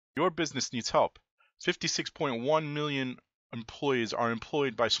Your business needs help. 56.1 million employees are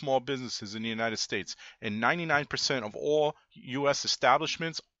employed by small businesses in the United States, and 99% of all U.S.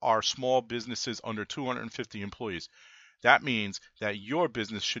 establishments are small businesses under 250 employees. That means that your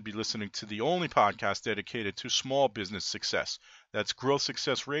business should be listening to the only podcast dedicated to small business success. That's Growth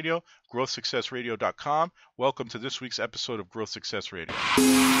Success Radio, growthsuccessradio.com. Welcome to this week's episode of Growth Success Radio.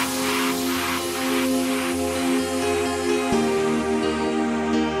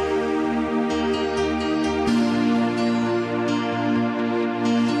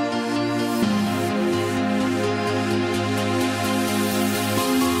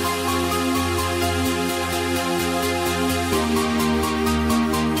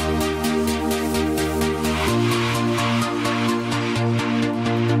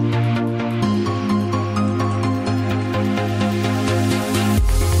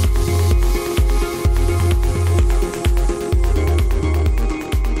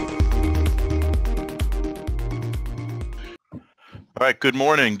 All right, good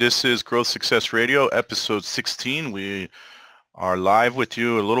morning. This is Growth Success Radio, episode 16. We are live with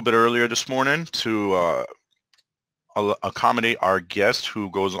you a little bit earlier this morning to accommodate our guest who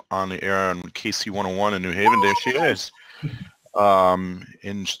goes on the air on KC 101 in New Haven. There she is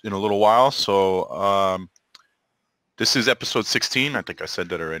in a little while. So this is episode 16. I think I said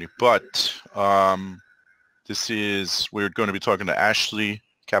that already. But we're going to be talking to Ashley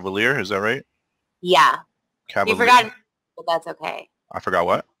Cavaliere. Is that right? Yeah. Cavaliere. You forgot, but that's okay. I forgot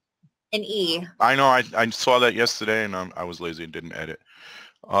what? An E. I know. I saw that yesterday, and I was lazy and didn't edit.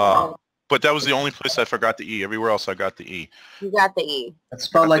 But that was the only place I forgot the E. Everywhere else, I got the E. You got the E. It's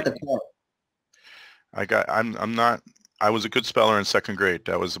spelled like the car. I was a good speller in second grade.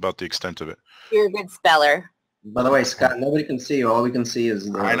 That was about the extent of it. You're a good speller. By the way, Scott, nobody can see you. All we can see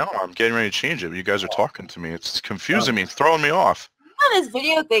is the... I know. I'm getting ready to change it. You guys are talking to me. It's confusing me. It's throwing me off. This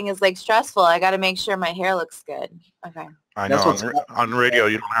video thing is like stressful. I got to make sure my hair looks good. Okay. I know. On radio,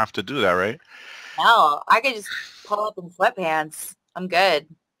 you don't have to do that, right? No, I could just pull up in sweatpants. I'm good.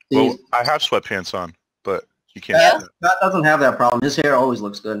 Well, I have sweatpants on, but you can't. Yeah? Scott doesn't have that problem. His hair always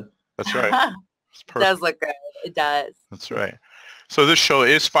looks good. That's right. It's It perfect. does look good. It does. That's right. So this show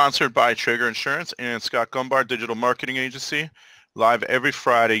is sponsored by Traeger Insurance and Scott Gombar Digital Marketing Agency, live every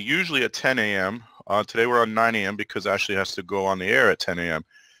Friday, usually at 10 a.m. Today we're on 9 a.m. because Ashley has to go on the air at 10 a.m.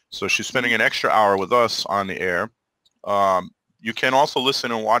 So she's spending an extra hour with us on the air. You can also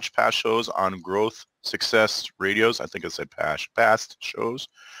listen and watch past shows on Growth Success Radios. I think I said past shows.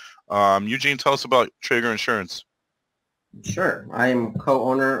 Eugene, tell us about Traeger Insurance. Sure. I am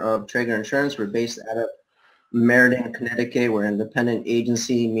co-owner of Traeger Insurance. We're based out of Meriden, Connecticut. We're an independent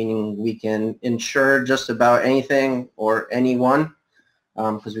agency, meaning we can insure just about anything or anyone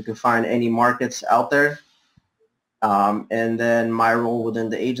because we can find any markets out there. And then my role within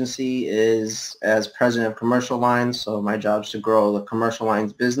the agency is as president of commercial lines. So my job is to grow the commercial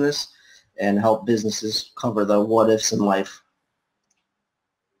lines business and help businesses cover the what ifs in life.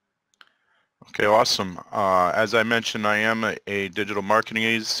 Okay, awesome. As I mentioned, I am a digital marketing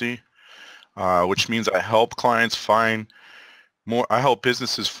agency, which means I help clients find more. I help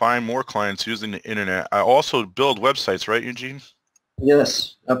businesses find more clients using the internet. I also build websites, right, Eugene?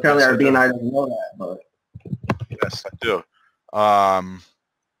 Yes. Apparently, our B&I doesn't know that, but yes, I do.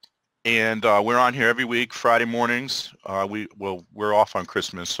 And we're on here every week, Friday mornings. We're off on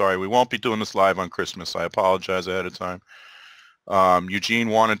Christmas. Sorry, we won't be doing this live on Christmas. I apologize ahead of time. Eugene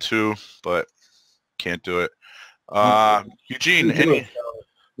wanted to, but can't do it. Eugene, it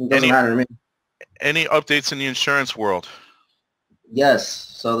doesn't matter to me. Any updates in the insurance world? Yes.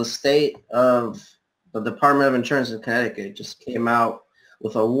 So the state of the Department of Insurance in Connecticut just came out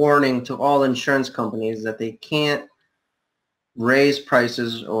with a warning to all insurance companies that they can't raise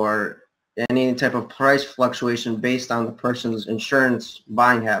prices or any type of price fluctuation based on the person's insurance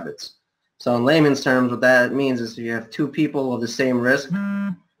buying habits. So in layman's terms, what that means is if you have two people of the same risk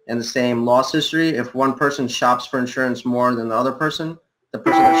and the same loss history, if one person shops for insurance more than the person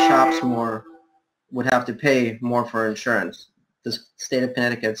that shops more would have to pay more for insurance. The state of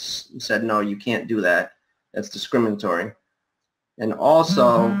Connecticut said, no, you can't do that. That's discriminatory. And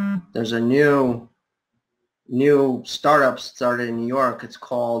also, there's a new startup started in New York. It's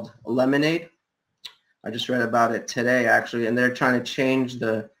called Lemonade. I just read about it today, actually, and they're trying to change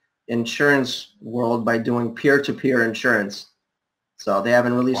the insurance world by doing peer-to-peer insurance. So they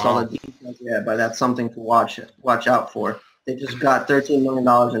haven't released all the details yet, but that's something to watch out for. They just got $13 million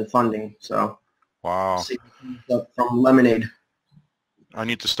in funding. So see from Lemonade. I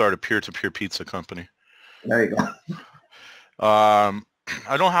need to start a peer-to-peer pizza company. There you go.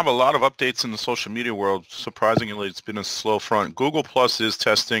 I don't have a lot of updates in the social media world. Surprisingly, it's been a slow front. Google Plus is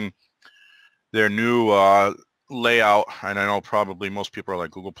testing their new layout, and I know probably most people are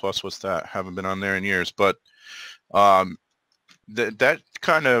like, Google Plus, what's that? Haven't been on there in years, but um, that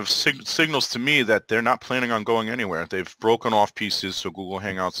kind of signals to me that they're not planning on going anywhere. They've broken off pieces, so Google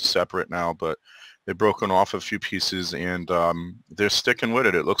Hangouts is separate now, but they've broken off a few pieces, and they're sticking with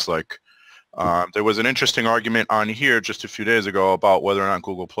it, it looks like. There was an interesting argument on here just a few days ago about whether or not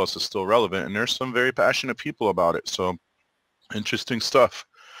Google Plus is still relevant, and there's some very passionate people about it, so interesting stuff.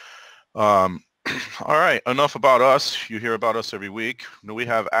 Um, all right, enough about us. You hear about us every week. We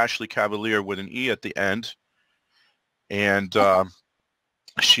have Ashley Cavaliere with an E at the end, and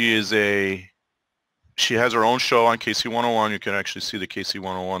she has her own show on KC101. You can actually see the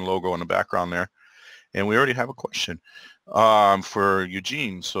KC101 logo in the background there. And we already have a question for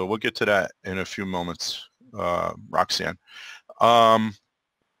Eugene, so we'll get to that in a few moments, Roxanne.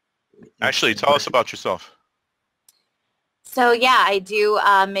 Ashley, tell us about yourself. So yeah, I do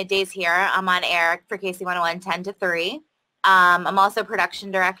middays here. I'm on air for KC101 10 to 3. I'm also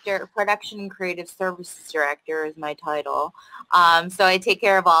production director, production and creative services director is my title. So I take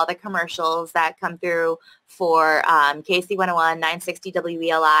care of all the commercials that come through for KC101, 960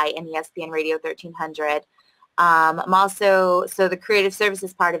 WELI, and ESPN Radio 1300. I'm also, so the creative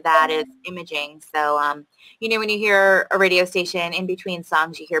services part of that is imaging. So, you know, when you hear a radio station in between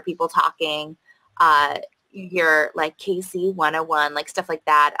songs, you hear people talking, you hear like KC101, like stuff like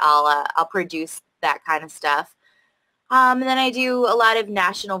that. I'll produce that kind of stuff. And then I do a lot of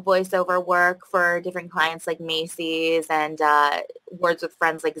national voiceover work for different clients like Macy's and Words with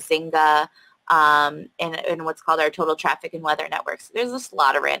Friends like Zynga, and what's called our Total Traffic and Weather Networks. There's just a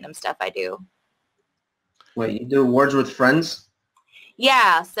lot of random stuff I do. Wait, you do Words with Friends?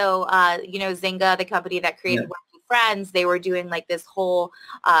 Yeah, so you know, Zynga, the company that created Words with Friends, they were doing like this whole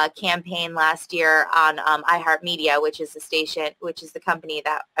campaign last year on iHeart Media, which is the station, which is the company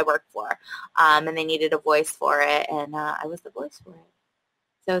that I work for, and they needed a voice for it, and I was the voice for it.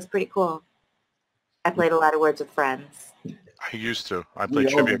 So it was pretty cool. I played a lot of Words with Friends. I used to. I play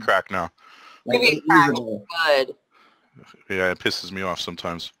Trivia Crack now. Like Trivia Crack, good. Yeah, it pisses me off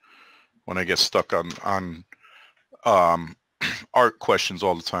sometimes when I get stuck on art questions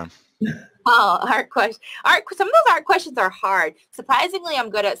all the time. Oh, art question. Art. Some of those art questions are hard. Surprisingly,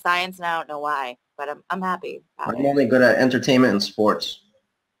 I'm good at science, and I don't know why, but I'm happy about I'm only good at entertainment and sports.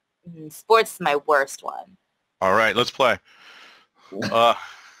 Sports is my worst one. All right, let's play.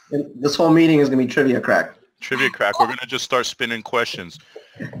 This whole meeting is gonna be Trivia Crack. Trivia Crack. We're gonna just start spinning questions.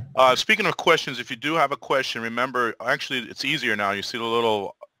 Speaking of questions, if you do have a question, remember, actually, it's easier now. You see the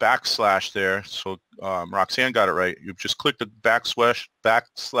little backslash there. So Roxanne got it right. You just click the backslash.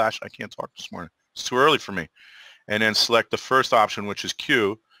 I can't talk this morning. It's too early for me. And then select the first option, which is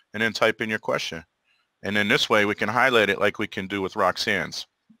Q, and then type in your question. And then this way we can highlight it like we can do with Roxanne's.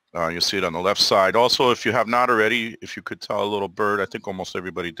 You'll see it on the left side. Also, if you have not already, if you could tell a little bird, I think almost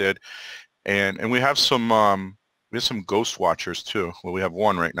everybody did. And we have some ghost watchers too. Well, we have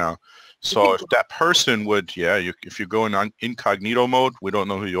one right now. So if that person would, if you go in incognito mode, we don't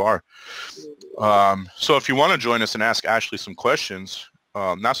know who you are. So if you want to join us and ask Ashley some questions,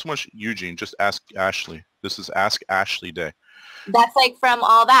 not so much Eugene, just ask Ashley. This is Ask Ashley Day. That's like from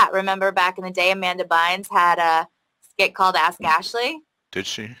All That. Remember back in the day, Amanda Bynes had a skit called Ask Ashley? Did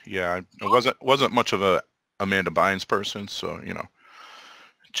she? Yeah, I wasn't much of a Amanda Bynes person, so, you know.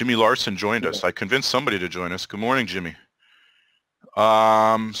 Jimmy Larson joined us. I convinced somebody to join us. Good morning, Jimmy.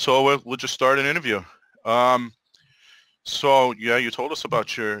 So we'll just start an interview. So yeah, you told us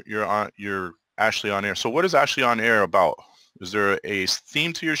about your Ashley on Air. So what is Ashley on Air about? Is there a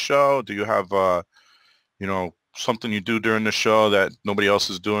theme to your show? Do you have you know, something you do during the show that nobody else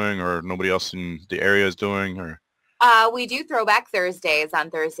is doing or nobody else in the area is doing? Or we do Throwback Thursdays on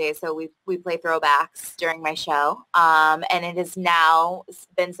Thursdays, so we play throwbacks during my show, and it has now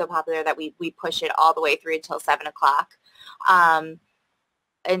been so popular that we push it all the way through until 7 o'clock.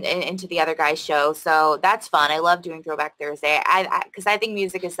 And into the other guy's show. So that's fun. I love doing Throwback Thursday. Because I think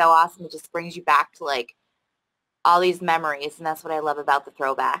music is so awesome. It just brings you back to like all these memories. And that's what I love about the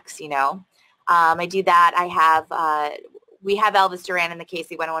throwbacks, you know. I do that. I have, we have Elvis Duran in the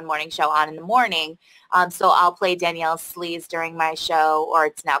KC101 morning show on in the morning. So I'll play Danielle Sleaze during my show, or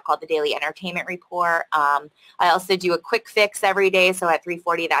it's now called the Daily Entertainment Report. I also do a quick fix every day. So at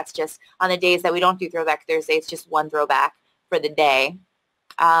 3:40, that's just on the days that we don't do Throwback Thursday, it's just one throwback for the day.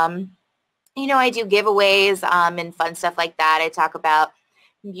 You know, I do giveaways and fun stuff like that. I talk about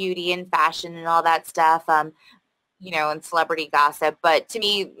beauty and fashion and all that stuff, you know, and celebrity gossip. But to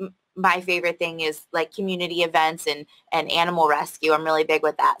me, my favorite thing is like community events and animal rescue. I'm really big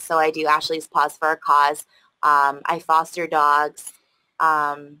with that. So I do Ashley's Paws for a Cause. I foster dogs.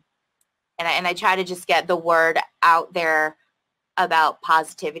 And I try to just get the word out there about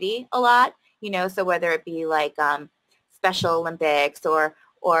positivity a lot, you know, so whether it be like Special Olympics or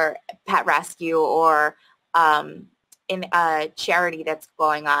pet rescue or in a charity that's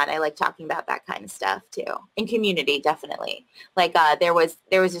going on. I like talking about that kind of stuff too. In community, definitely. Like there was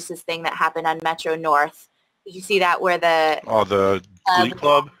just this thing that happened on Metro North. Did you see that where the Glee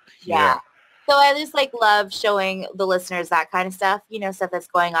Club? Yeah. So I just like love showing the listeners that kind of stuff, you know, stuff that's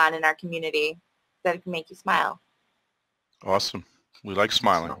going on in our community that can make you smile. Awesome. We like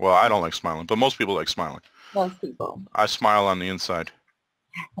smiling. Well, I don't like smiling, but most people like smiling. Most people. I smile on the inside.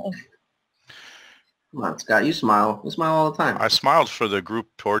 Come on, Scott, you smile. You smile all the time. I smiled for the group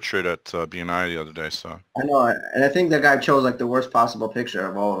portrait at BNI the other day, so. I know, and I think that guy chose like the worst possible picture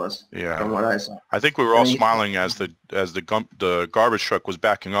of all of us. Yeah. From what I saw. I think we were all smiling as the garbage truck was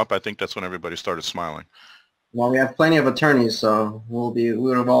backing up. I think that's when everybody started smiling. Well, we have plenty of attorneys, so we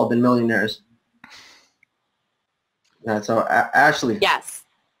would have all been millionaires. And so, Ashley. Yes.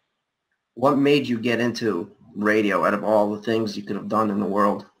 What made you get into radio out of all the things you could have done in the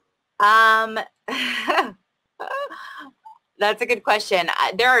world? That's a good question.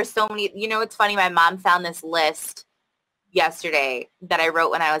 There are so many, you know, it's funny. My mom found this list yesterday that I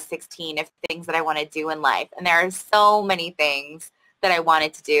wrote when I was 16 of things that I want to do in life. And there are so many things that I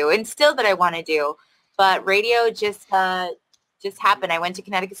wanted to do and still that I want to do. But radio just happened. I went to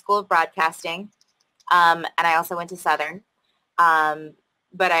Connecticut School of Broadcasting, and I also went to Southern.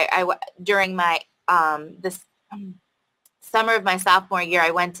 But I during my this summer of my sophomore year,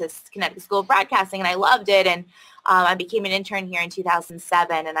 I went to Connecticut School of Broadcasting, and I loved it. And I became an intern here in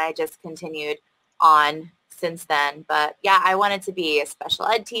 2007, and I just continued on since then. But yeah, I wanted to be a special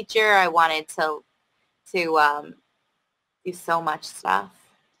ed teacher. I wanted to do so much stuff.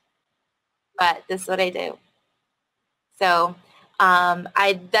 But this is what I do. So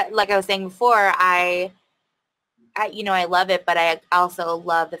like I was saying before, I love it, but I also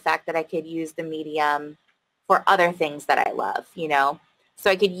love the fact that I could use the medium for other things that I love, you know. So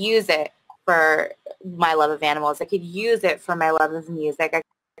I could use it for my love of animals. I could use it for my love of music. I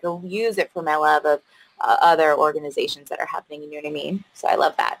could use it for my love of other organizations that are happening, you know what I mean? So I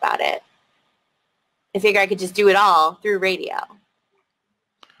love that about it. I figure I could just do it all through radio.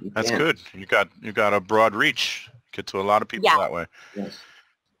 That's good. You got a broad reach. Get to a lot of people that way. Yes.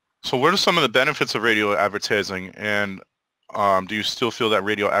 So what are some of the benefits of radio advertising, and do you still feel that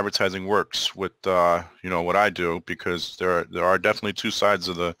radio advertising works with what I do? Because there are definitely two sides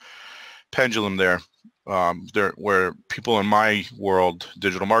of the pendulum there. Where people in my world,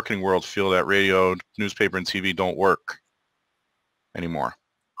 digital marketing world, feel that radio, newspaper, and TV don't work anymore.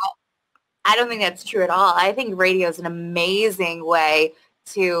 I don't think that's true at all. I think radio is an amazing way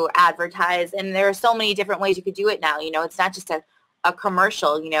to advertise, and there are so many different ways you could do it now. You know, it's not just a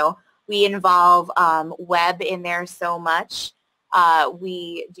commercial. You know, we involve web in there so much.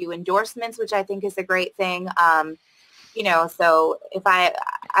 We do endorsements, which I think is a great thing. You know, so if I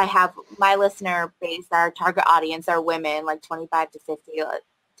have my listener base, our target audience are women, like 25 to 50, a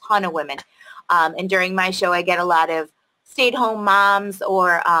ton of women. And during my show, I get a lot of stay-at-home moms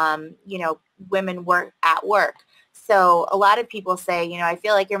or, women at work. So a lot of people say, you know, I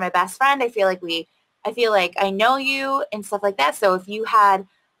feel like you're my best friend. I feel like I know you and stuff like that. So if you had,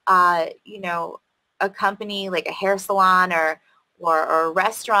 a company like a hair salon or a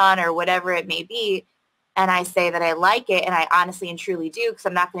restaurant or whatever it may be, and I say that I like it, and I honestly and truly do, because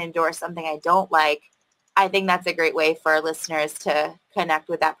I'm not going to endorse something I don't like, I think that's a great way for our listeners to connect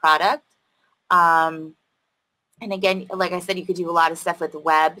with that product. And again, like I said, you could do a lot of stuff with the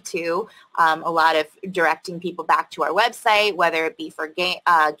web too. A lot of directing people back to our website, whether it be for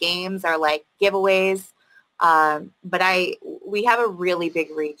games or like giveaways. But we have a really big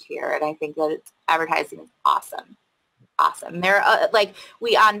reach here, and I think that advertising is awesome. Awesome. There,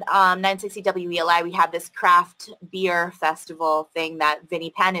 we on 960 WELI, we have this craft beer festival thing that Vinnie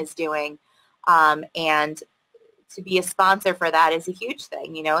Penn is doing, and to be a sponsor for that is a huge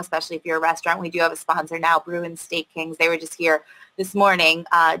thing, you know, especially if you're a restaurant. We do have a sponsor now, Bruin Steak Kings. They were just here this morning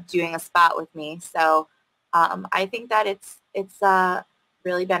doing a spot with me. So I think that it's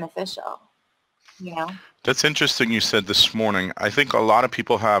really beneficial, you know. That's interesting you said this morning. I think a lot of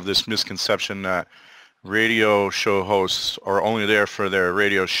people have this misconception that radio show hosts are only there for their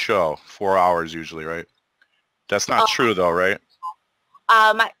radio show, 4 hours usually, right? That's not true though, right?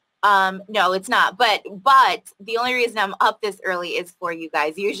 No, it's not. But the only reason I'm up this early is for you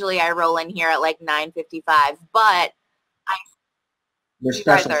guys. Usually I roll in here at like 9:55, but They're You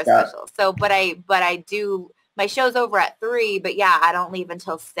guys special, are Scott. special. So, but I do, my show's over at 3, but yeah, I don't leave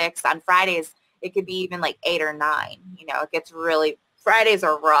until 6. On Fridays, it could be even like 8 or 9. You know, it gets really, Fridays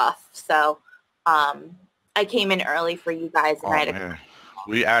are rough. So, I came in early for you guys. And Oh, I had man.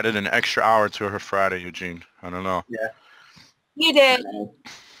 We added an extra hour to her Friday, Eugene. I don't know. Yeah. You did.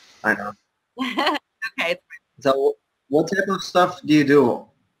 I know. Okay. So what type of stuff do you do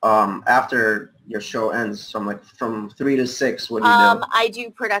after your show ends? From 3 to 6, what do you do? I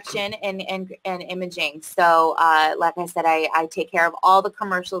do production and imaging. So like I said, I take care of all the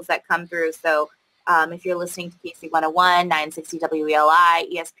commercials that come through. So if you're listening to KC 101, 960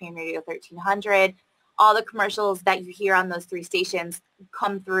 WELI, ESPN Radio 1300, all the commercials that you hear on those 3 stations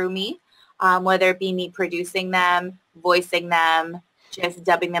come through me, whether it be me producing them, voicing them, just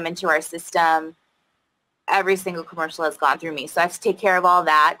dubbing them into our system. Every single commercial has gone through me. So I have to take care of all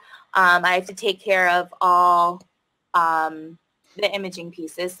that. I have to take care of all the imaging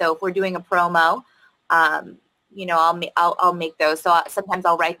pieces. So if we're doing a promo, you know, I'll make those. So sometimes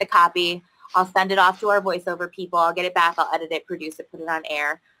I'll write the copy. I'll send it off to our voiceover people. I'll get it back. I'll edit it, produce it, put it on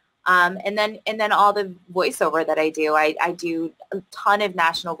air. And then all the voiceover that I do. I do a ton of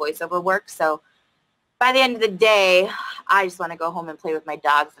national voiceover work. So by the end of the day, I just want to go home and play with my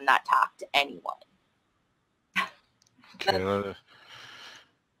dogs and not talk to anyone. Okay,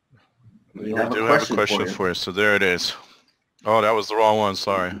 We do have a have a question question for you. So there it is. Oh, that was the wrong one.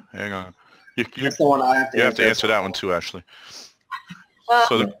 Sorry. Hang on. That's the one I have to You answer. have to answer that one too, Ashley.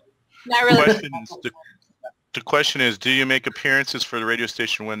 So the Not really. question is, do you make appearances for the radio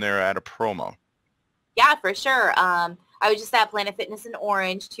station when they're at a promo? Yeah, for sure. I was just at Planet Fitness in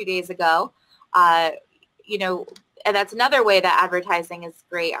Orange 2 days ago. You know, and that's another way that advertising is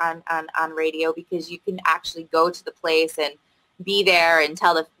great on radio, because you can actually go to the place and be there and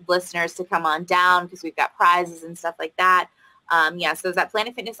tell the listeners to come on down, because we've got prizes and stuff like that. Yeah, so it was at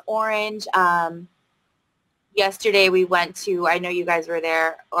Planet Fitness Orange. Yesterday we went to, I know you guys were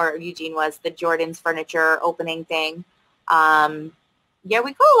there, or Eugene was, the Jordan's Furniture opening thing. Yeah,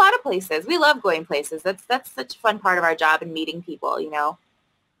 we go a lot of places. We love going places. That's such a fun part of our job, and meeting people, you know.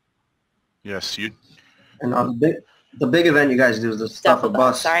 Yes, you. And the big event you guys do is the Stuff a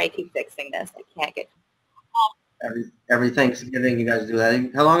Bus. Sorry, I keep fixing this. I can't get. Every Thanksgiving you guys do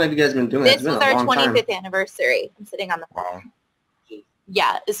that. How long have you guys been doing that? This was our 25th anniversary. I'm sitting on the phone. Wow.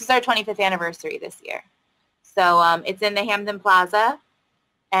 Yeah, this is our 25th anniversary this year. So it's in the Hampton Plaza,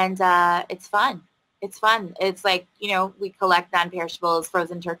 and it's fun. It's fun. It's like, you know, we collect non-perishables,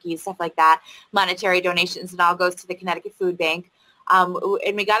 frozen turkeys, stuff like that. Monetary donations, and all goes to the Connecticut Food Bank.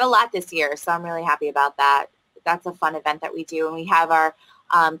 And we got a lot this year, so I'm really happy about that. That's a fun event that we do. And we have our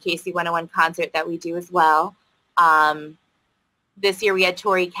KC 101 concert that we do as well. This year we had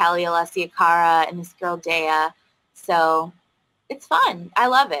Tori Kelly, Alessia Cara, and this girl Dea. So it's fun. I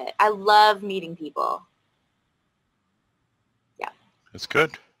love it. I love meeting people. Yeah. That's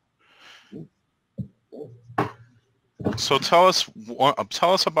good. So tell us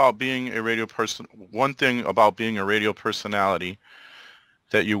about being a radio person. One thing about being a radio personality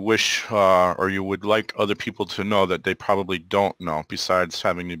that you wish or you would like other people to know that they probably don't know, besides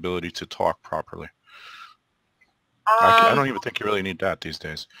having the ability to talk properly. I don't even think you really need that these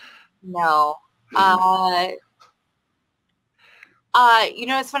days. No. You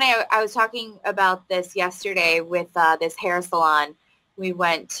know, it's funny. I was talking about this yesterday with this hair salon. We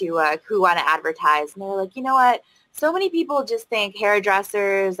went to Who Want to Advertise, and they were like, you know what? So many people just think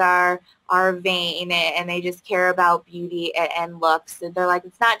hairdressers are vain, and they just care about beauty and looks. And they're like,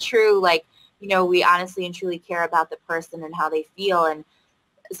 it's not true. Like, you know, we honestly and truly care about the person and how they feel. And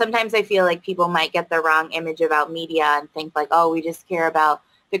sometimes I feel like people might get the wrong image about media and think like, oh, we just care about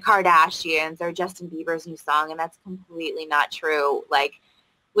the Kardashians or Justin Bieber's new song. And that's completely not true. Like,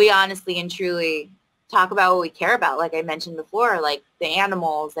 we honestly and truly talk about what we care about. Like I mentioned before, like the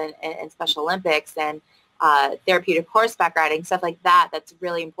animals and Special Olympics and therapeutic horseback riding, stuff like that. That's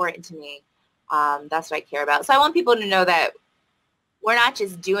really important to me. That's what I care about. So I want people to know that we're not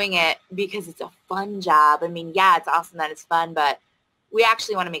just doing it because it's a fun job. I mean, yeah, it's awesome that it's fun, but we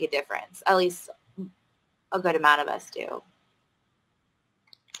actually want to make a difference. At least a good amount of us do.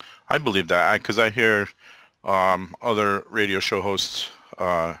 I believe that because I hear other radio show hosts,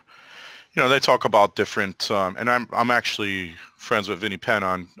 you know, they talk about different, and I'm actually friends with Vinny Penn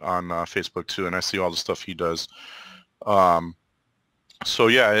on Facebook too, and I see all the stuff he does. So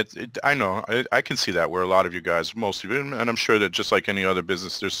yeah, I know I can see that where a lot of you guys, most of you, and I'm sure that just like any other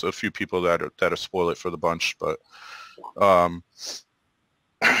business, there's a few people that are spoil it for the bunch, but.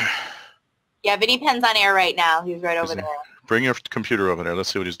 Yeah, Vinny Penn's on air right now. He's right over there. Bring your computer over there.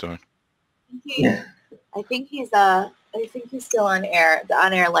 Let's see what he's doing. I think he's I think he's still on air. The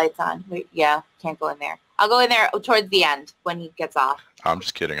on-air light's on. Wait, yeah, can't go in there. I'll go in there towards the end when he gets off. I'm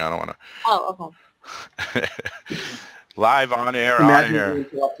just kidding. I don't want Oh, okay. to. Live on air, Imagine on if we air.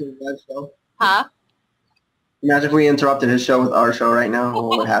 interrupted his live show. Huh? Imagine if we interrupted his show with our show right now.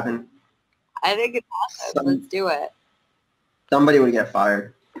 What would happen? I think it's awesome. Let's do it. Somebody would get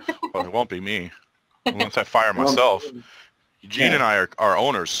fired. Well, it won't be me. Unless I fire myself. Eugene and I are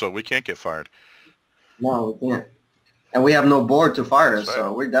owners, so we can't get fired. No, we can't. And we have no board to fire us, That's so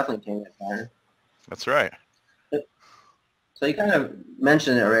right. we definitely can't get fired. That's right. So you kind of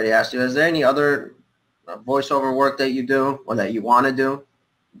mentioned it already, Ashley. Is there any other voiceover work that you do or that you want to do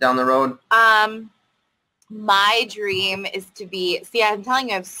down the road? My dream is to be, see, I'm telling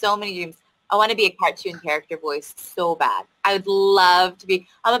you, I have so many dreams. I want to be a cartoon character voice so bad. I would love to be,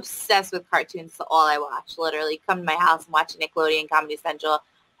 I'm obsessed with cartoons, so all I watch, literally. Come to my house and watch Nickelodeon, Comedy Central,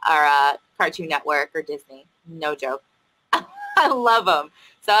 or Cartoon Network, or Disney. No joke. I love them.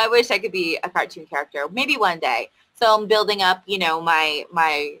 So I wish I could be a cartoon character, maybe one day. So I'm building up, you know, my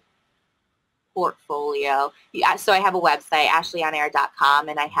portfolio. Yeah, so I have a website, ashleyonair.com,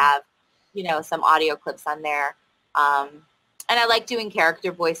 and I have, you know, some audio clips on there. And I like doing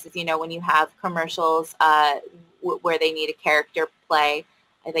character voices, you know, when you have commercials where they need a character play.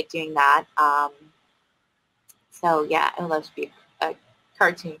 I like doing that. So, yeah, I would love to be a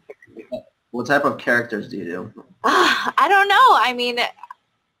cartoon character. What type of characters do you do? I don't know. I mean,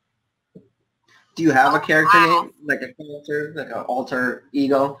 Do you have a character name? Like a character, like an alter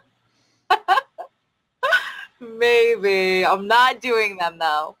ego? maybe. I'm not doing them,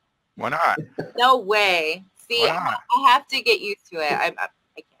 though. Why not? No way. See, Why not? I have to get used to it. I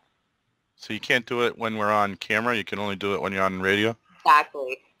can't. So you can't do it when we're on camera. You can only do it when you're on radio.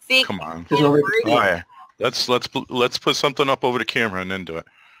 Exactly. See, Come on. There's no way to worry. Why? Let's put something up over the camera and then do it.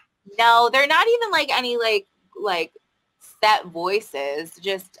 No, they're not even like any like set voices.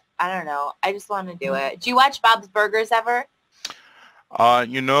 Just I don't know. I just want to do it. Do you watch Bob's Burgers ever?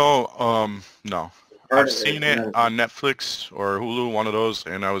 No. Heard I've of seen yeah. it on Netflix or Hulu, one of those,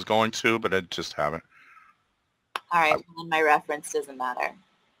 and I was going to, but I just haven't. All right, well, then my reference doesn't matter.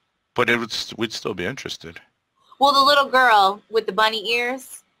 But we'd still be interested. Well, the little girl with the bunny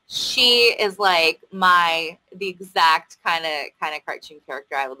ears, she is like the exact kind of cartoon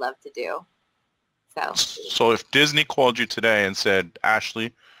character I would love to do. So if Disney called you today and said,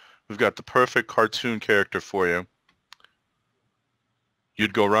 Ashley, we've got the perfect cartoon character for you,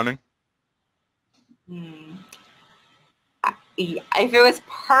 you'd go running? If it was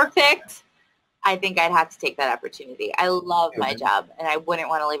perfect, I think I'd have to take that opportunity. I love my job, and I wouldn't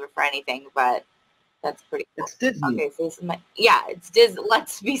want to leave it for anything, but that's pretty cool. It's Disney. Okay, so it's Disney.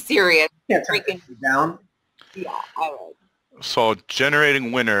 Let's be serious. You can't turn it down. Yeah, I would. So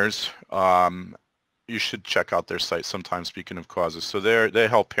generating winners, you should check out their site sometime, speaking of causes. So they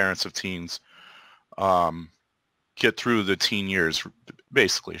help parents of teens get through the teen years,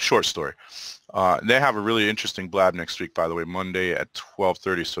 basically, short story. They have a really interesting blab next week, by the way, Monday at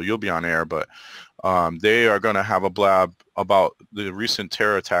 12:30, so you'll be on air, but they are going to have a blab about the recent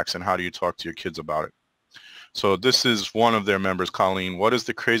terror attacks and how do you talk to your kids about it. So this is one of their members, Colleen. What is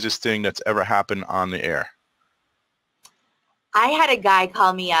the craziest thing that's ever happened on the air? I had a guy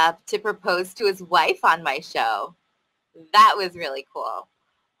call me up to propose to his wife on my show. That was really cool.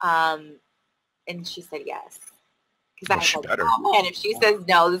 And she said yes. Well, Because she better. oh man, if she says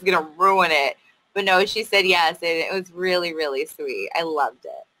no, this is going to ruin it. But no, she said yes, and it was really, really sweet. I loved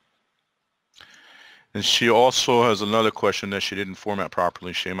it. And she also has another question that she didn't format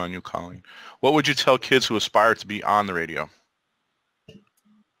properly. Shame on you, Colleen. What would you tell kids who aspire to be on the radio?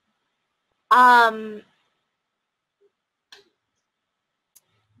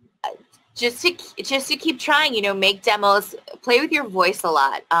 Just to keep trying, you know, make demos, play with your voice a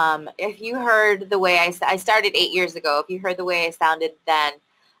lot. If you heard the way I started 8 years ago, if you heard the way I sounded then,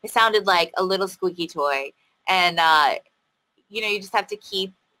 I sounded like a little squeaky toy. And, you know, you just have to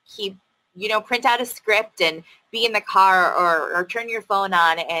keep, you know, print out a script and be in the car or turn your phone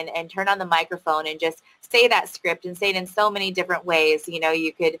on and turn on the microphone and just say that script and say it in so many different ways. You know,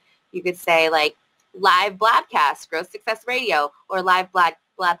 you could say like live Blabcast, Growth Success Radio, or live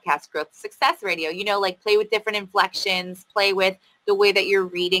Blabcast, Growth Success Radio. You know, like play with different inflections, play with the way that you're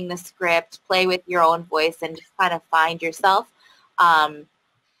reading the script, play with your own voice and just kind of find yourself.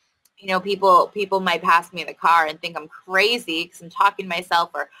 You know, people might pass me in the car and think I'm crazy because I'm talking to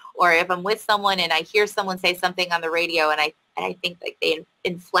myself, or if I'm with someone and I hear someone say something on the radio and I think like they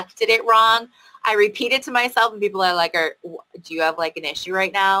inflected it wrong, I repeat it to myself and people are like, do you have like an issue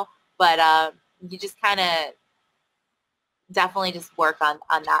right now? But you just kind of definitely just work on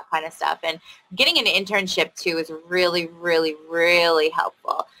that kind of stuff. And getting an internship too is really, really, really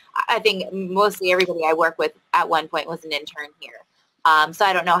helpful. I think mostly everybody I work with at one point was an intern here. So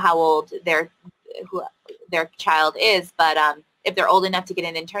I don't know how old their child is, but if they're old enough to get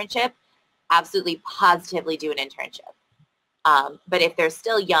an internship, absolutely positively do an internship. But if they're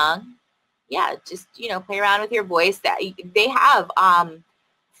still young, yeah, just, you know, play around with your voice. That they have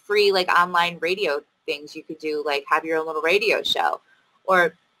free like online radio things you could do, like have your own little radio show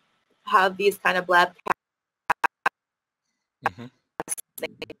or have these kind of blab Mm-hmm.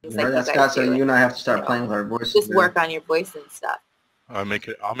 things Yeah, like that's you got guys so do. you and I have to You start know, playing with our voices. just there. work on your voice and stuff. I'll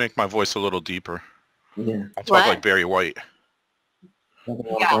make my voice a little deeper. Yeah. I'll talk What? like Barry White.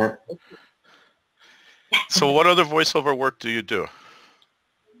 Yeah. So what other voiceover work do you do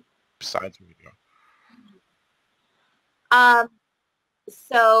besides radio?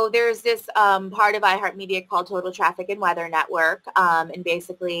 So there's this part of iHeartMedia called Total Traffic and Weather Network. And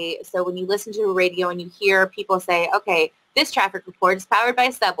basically, so when you listen to a radio and you hear people say, okay, this traffic report is powered by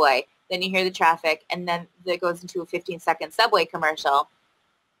Subway, then you hear the traffic, and then it goes into a 15-second Subway commercial.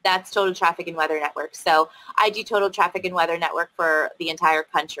 That's Total Traffic and Weather Network. So I do Total Traffic and Weather Network for the entire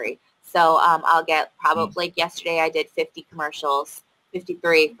country. So I'll get probably, like yesterday I did 50 commercials,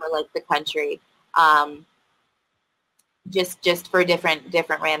 53 for like the country. Just for different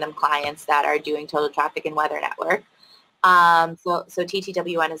random clients that are doing Total Traffic and Weather Network. So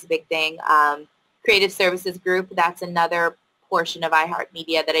TTWN is a big thing. Creative Services Group, that's another portion of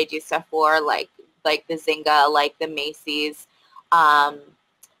iHeartMedia that I do stuff for, like the Zynga, like the Macy's. What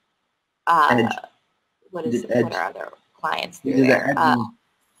are other clients through there?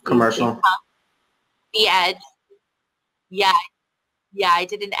 Commercial. The Edge. Yeah, I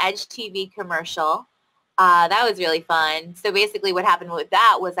did an Edge TV commercial. That was really fun. So basically what happened with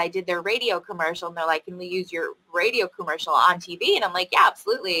that was I did their radio commercial, and they're like, can we use your radio commercial on TV? And I'm like, yeah,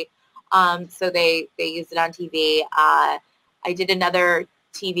 absolutely. So they used it on TV. I did another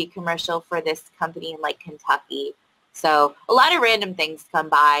TV commercial for this company in like Kentucky. So a lot of random things come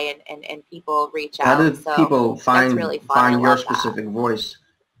by and people reach out. How did people find really fun. your specific voice?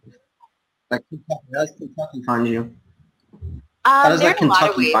 Like, how does Kentucky find you? How does like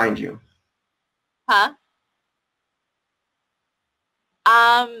Kentucky find you? Huh?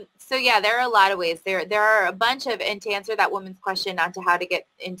 So yeah, there are a lot of ways. There are a bunch of, and to answer that woman's question on to how to get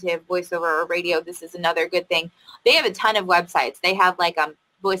into voiceover or radio, this is another good thing. They have a ton of websites. They have like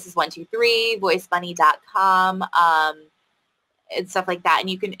Voices123, voicefunny.com, and stuff like that. And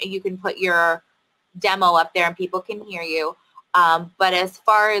you can put your demo up there and people can hear you. But as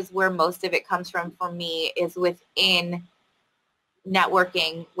far as where most of it comes from for me is within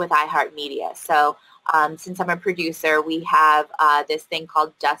networking with iHeartMedia. So since I'm a producer, we have this thing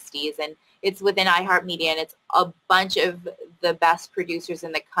called Dusties, and it's within iHeartMedia, and it's a bunch of the best producers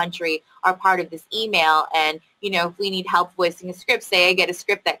in the country are part of this email. And, you know, if we need help voicing a script, say I get a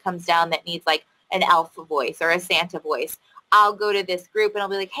script that comes down that needs like an elf voice or a Santa voice, I'll go to this group and I'll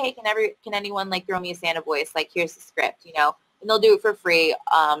be like, hey, can anyone like throw me a Santa voice? Like, here's the script, you know, and they'll do it for free.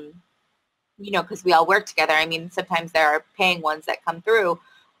 You know, because we all work together. I mean, sometimes there are paying ones that come through.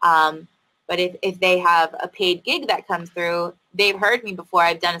 But if they have a paid gig that comes through, they've heard me before.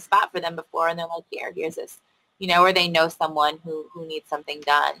 I've done a spot for them before, and they're like, here's this, you know, or they know someone who needs something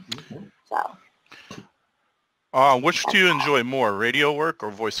done. So. Which do you enjoy more, radio work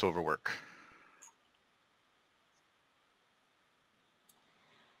or voiceover work?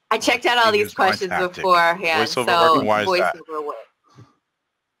 I checked out all these questions beforehand. Voiceover work, and why is that? Voiceover work.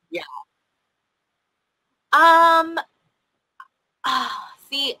 Yeah.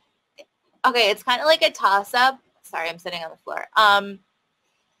 See, okay, it's kind of like a toss-up. Sorry, I'm sitting on the floor.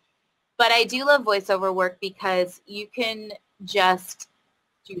 But I do love voiceover work because you can just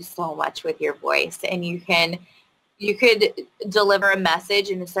do so much with your voice, and you could deliver a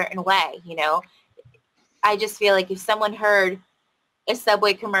message in a certain way, you know. I just feel like if someone heard a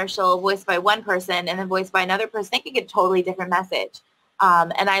Subway commercial voiced by one person and then voiced by another person, they could get a totally different message.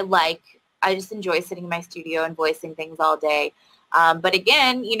 And I just enjoy sitting in my studio and voicing things all day. But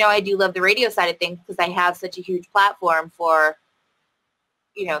again, you know, I do love the radio side of things because I have such a huge platform for,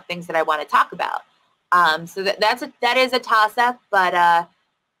 you know, things that I want to talk about. So that is a toss-up, but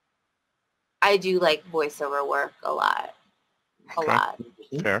I do like voiceover work a lot. Okay.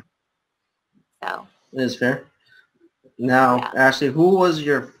 Fair. So. It is fair. Now, yeah. Ashley, who was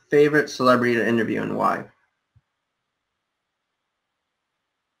your favorite celebrity to interview and why?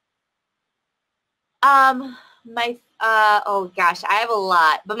 Oh gosh, I have a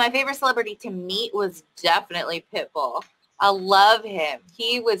lot, but my favorite celebrity to meet was definitely Pitbull. I love him.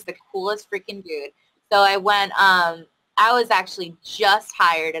 He was the coolest freaking dude. So I went, I was actually just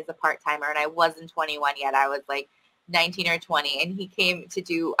hired as a part-timer, and I wasn't 21 yet. I was like 19 or 20, and he came to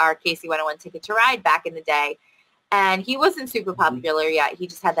do our Casey 101 Ticket to Ride back in the day. And he wasn't super popular yet. He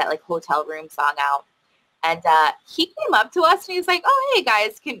just had that like hotel room song out. And he came up to us and he was like, oh, hey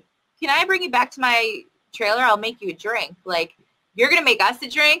guys, can I bring you back to my trailer? I'll make you a drink. Like, you're going to make us a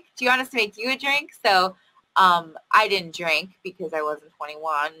drink? Do you want us to make you a drink? So I didn't drink because I wasn't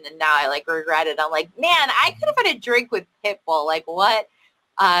 21, and now I like regret it. I'm like, man, I could have had a drink with Pitbull. Like, what?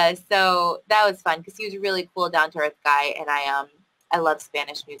 So that was fun because he was a really cool, down-to-earth guy, and I love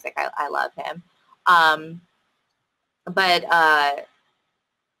Spanish music. I love him. But I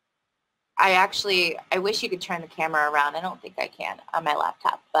wish you could turn the camera around. I don't think I can on my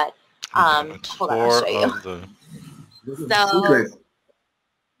laptop, but hold on, I'll show you. So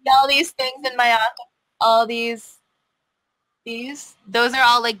all these things in my office, all these, those are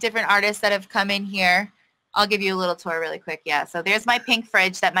all like different artists that have come in here. I'll give you a little tour really quick. Yeah, so there's my pink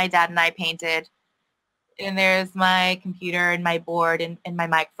fridge that my dad and I painted. And there's my computer and my board and my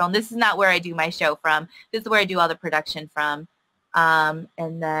microphone. This is not where I do my show from. This is where I do all the production from. And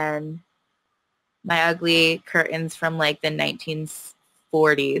then my ugly curtains from like the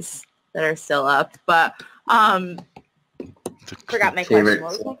 1940s that are still up. But forgot my question.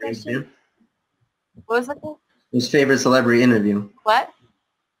 What was my question? What was it? His favorite celebrity interview. What?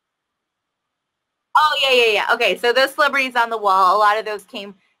 Oh, yeah. Okay, so those celebrities on the wall, a lot of those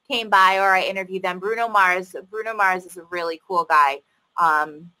came by or I interviewed them. Bruno Mars is a really cool guy.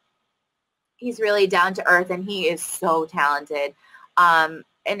 He's really down to earth and he is so talented. And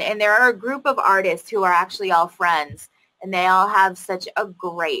there are a group of artists who are actually all friends and they all have such a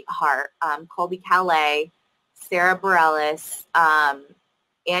great heart. Colby Calais, Sarah Bareilles,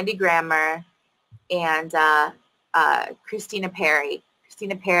 Andy Grammer, and Christina Perry.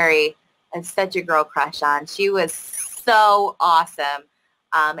 Christina Perry is such a girl crush on. She was so awesome.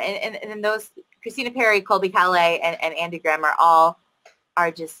 And those, Christina Perry, Colby Calais, and Andy Grammer all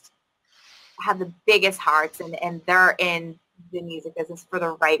are just, have the biggest hearts, and they're in the music business for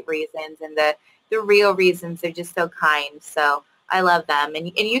the right reasons, and the real reasons. They're just so kind. So I love them. And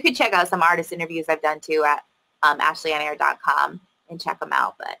you can check out some artist interviews I've done too at ashleyonair.com and check them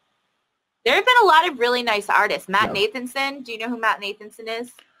out. But there have been a lot of really nice artists. Matt Nathanson, do you know who Matt Nathanson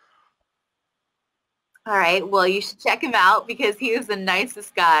is? All right, well, you should check him out because he is the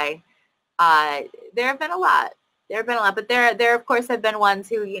nicest guy. There have been a lot. But there of course have been ones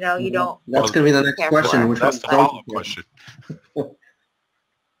who, you don't. That's going to be the next question. Which That's the follow-up question.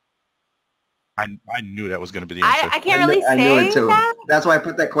 I knew that was going to be the answer. I can't really say I knew it too. That. That's why I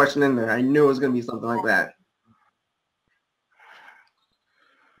put that question in there. I knew it was going to be something like that.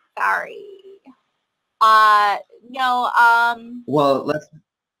 Sorry. No. Well, let's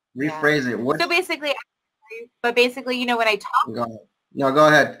rephrase it. What? So basically, when I talk. Go ahead. No, go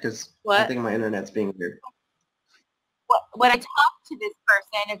ahead, because What? I think my internet's being weird. When I talk to this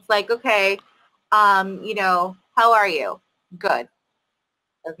person, it's like, okay, how are you? Good.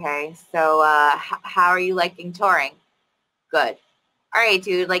 Okay, so how are you liking touring? Good. All right,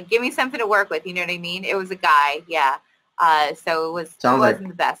 dude, like, give me something to work with, you know what I mean? It was a guy, yeah. So it wasn't like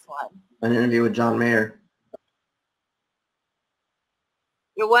the best one. An interview with John Mayer.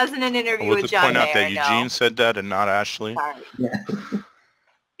 It wasn't an interview with John Mayer, Point out that Eugene said that and not Ashley. Sorry. Yeah.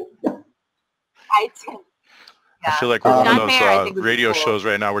 I feel like we're one of those radio shows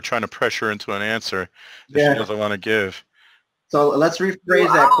right now. We're trying to pressure her into an answer that she doesn't want to give. So let's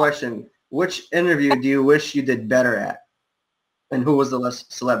rephrase that question. Which interview do you wish you did better at? And who was the less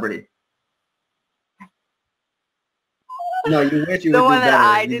celebrity? No, you wish you would do better. The one that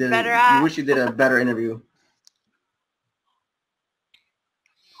I did better at? You wish you did a better interview.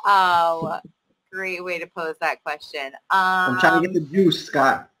 Oh, great way to pose that question. I'm trying to get the juice,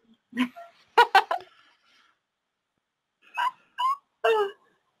 Scott.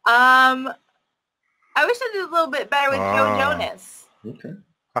 I wish I did a little bit better with Joe Jonas. Okay.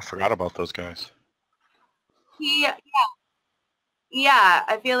 I forgot about those guys. Yeah,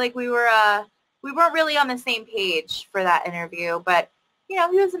 I feel like we weren't really on the same page for that interview, but he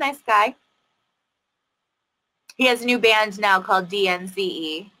was a nice guy. He has a new band now called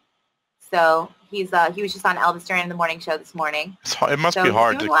DNZE. So he was just on Elvis Duran in the morning show this morning. It must be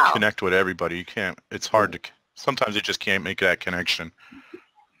hard to connect with everybody. You can't. It's hard to. Sometimes you just can't make that connection.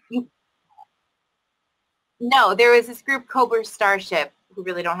 No, there was this group, Cobra Starship, who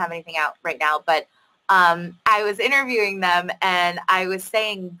really don't have anything out right now, but I was interviewing them and I was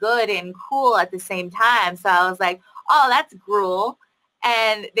saying good and cool at the same time. So I was like, oh, that's gruel.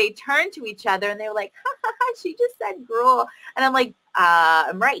 And they turned to each other and they were like, ha, ha, ha, she just said gruel. And I'm like,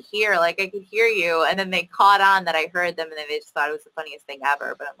 I'm right here. Like, I could hear you. And then they caught on that I heard them, and then they just thought it was the funniest thing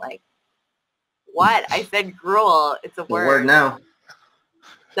ever. But I'm like, what? I said gruel. It's a The word word. now.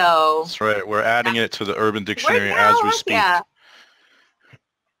 So That's right. We're adding it to the Urban word Dictionary now, as we heck speak. yeah.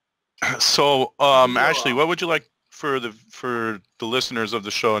 So, Gruel. Ashley, what would you like for the listeners of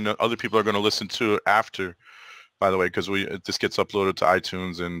the show, and the other people are going to listen to it after, by the way, because this gets uploaded to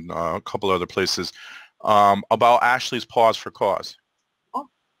iTunes and a couple other places, about Ashley's Pause for Cause?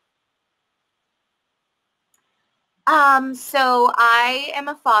 So I am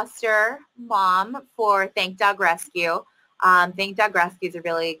a foster mom for Thank Dog Rescue. Thank Dog Rescue is a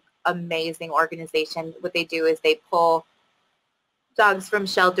really amazing organization. What they do is they pull dogs from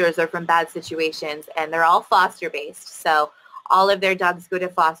shelters or from bad situations, and they're all foster based. So all of their dogs go to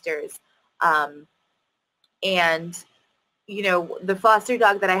fosters. And, you know, the foster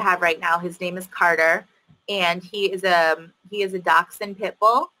dog that I have right now, his name is Carter, and he is a Dachshund Pit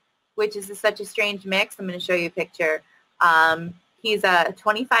Bull, which is such a strange mix. I'm going to show you a picture. He's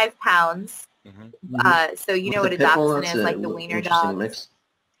 25 pounds. Mm-hmm. So you know what a Dachshund is, like the wiener dog. Mix.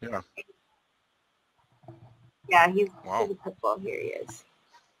 Yeah. Yeah, he's a pit bull. Here he is.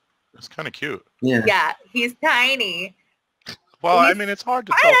 It's kind of cute. Yeah. Yeah, he's tiny. Well, I mean, it's hard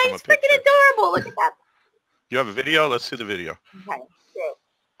to tell from a picture. He's freaking adorable. Look at that. You have a video? Let's see the video. Okay.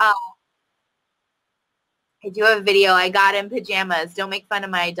 I do have a video. I got him pajamas. Don't make fun of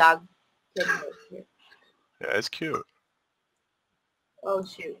my dog. Yeah, it's cute. Oh,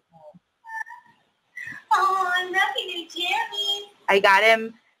 shoot. Oh, I'm rocking your jammies. I got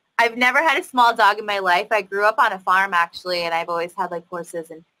him. I've never had a small dog in my life. I grew up on a farm, actually, and I've always had, like, horses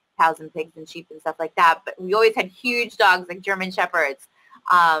and cows and pigs and sheep and stuff like that. But we always had huge dogs, like German Shepherds.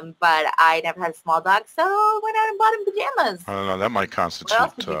 But I never had a small dog, so I went out and bought him pajamas. I don't know. That might constitute what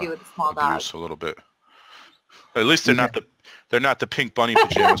else would you do with a small dog? Abuse a little bit. At least they're not the pink bunny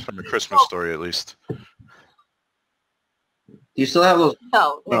pajamas from the Christmas Story. At least. Do you still have those?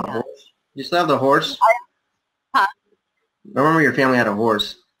 No. You still have the horse? Huh? I remember your family had a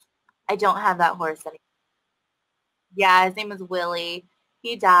horse. I don't have that horse anymore. Yeah, his name was Willie.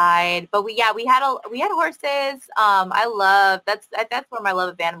 He died, but we had horses. That's where my love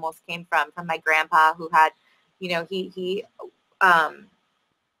of animals came from my grandpa, who had, you know, he had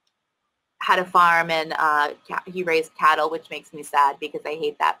a farm, and he raised cattle, which makes me sad because I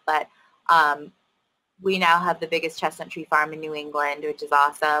hate that. But we now have the biggest chestnut tree farm in New England, which is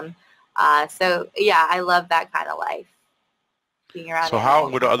awesome. So yeah, I love that kind of life. Being around. So how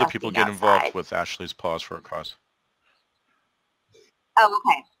would other people get involved with Ashley's Pause for a Cause? Oh,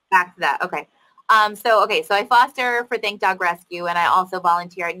 okay. Back to that. Okay. So I foster for Thank Dog Rescue, and I also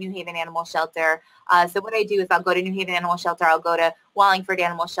volunteer at New Haven Animal Shelter. So what I do is I'll go to New Haven Animal Shelter, I'll go to Wallingford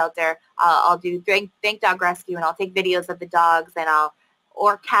Animal Shelter, I'll do Thank Dog Rescue, and I'll take videos of the dogs, and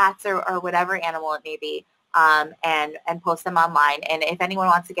or cats or whatever animal it may be, and post them online. And if anyone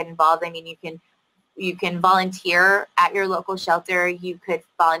wants to get involved, I mean, you can volunteer at your local shelter. You could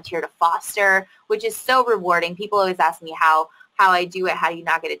volunteer to foster, which is so rewarding. People always ask me how I do it. How do you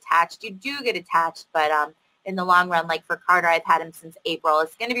not get attached? You do get attached, but in the long run, like for Carter, I've had him since April.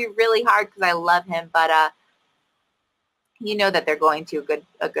 It's going to be really hard because I love him, but you know that they're going to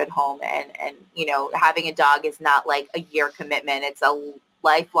a good home, and you know, having a dog is not like a year commitment. It's a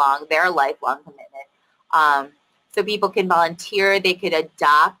lifelong commitment. So people can volunteer, they could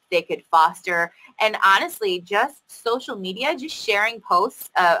adopt, they could foster, and honestly, just social media, just sharing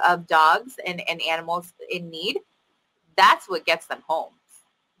posts of dogs and animals in need, that's what gets them homes.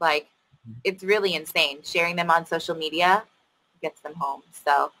 Like, it's really insane. Sharing them on social media gets them home.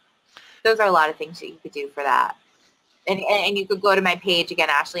 So those are a lot of things that you could do for that. And you could go to my page, again,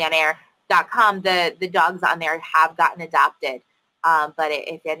 ashleyOnAir.com. The dogs on there have gotten adopted. But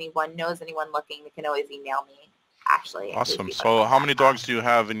if anyone knows anyone looking, they can always email me, Ashley. Awesome. So how many dogs do you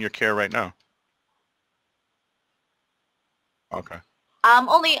have in your care right now? Okay.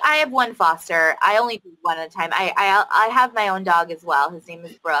 I have one foster. I only do one at a time. I have my own dog as well. His name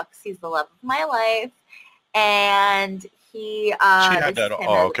is Brooks. He's the love of my life. And he she had that.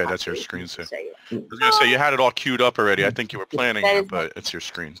 Oh, okay. That's your screen. I was going to say, you had it all queued up already. I think you were planning it, but it's your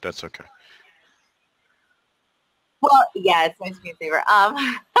screen. That's okay. Well, yeah, it's my screensaver.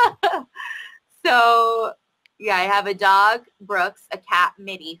 So, yeah, I have a dog, Brooks, a cat,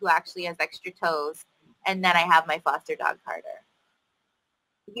 Mitty, who actually has extra toes, and then I have my foster dog, Carter.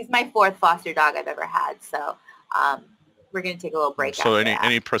 He's my fourth foster dog I've ever had, so we're going to take a little break. So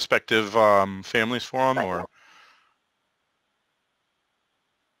any prospective families for him, or?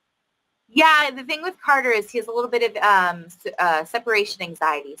 Yeah, the thing with Carter is he has a little bit of separation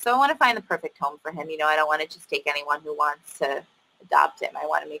anxiety. So I want to find the perfect home for him. You know, I don't want to just take anyone who wants to adopt him. I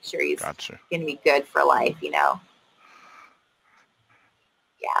want to make sure he's Gotcha. going to be good for life, you know?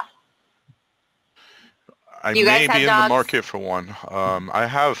 Yeah. I You guys may have be in the dogs? market for one. I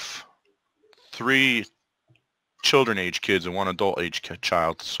have 3 children age kids and 1 adult age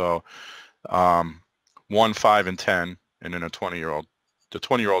child. So 1, 5, and 10, and then a 20-year-old. The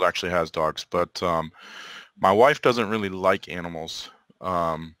 20-year-old actually has dogs, but my wife doesn't really like animals.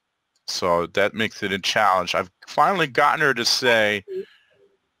 So that makes it a challenge. I've finally gotten her to say,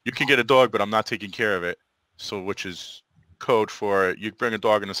 you can get a dog, but I'm not taking care of it. So which is code for, you bring a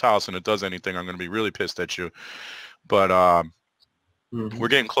dog in this house and it does anything, I'm going to be really pissed at you. But we're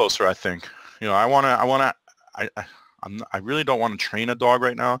getting closer, I think. You know, I really don't want to train a dog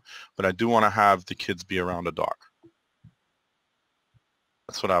right now, but I do want to have the kids be around a dog.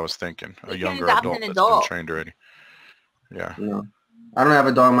 That's what I was thinking. A younger adult that's been trained already. Yeah. No, I don't have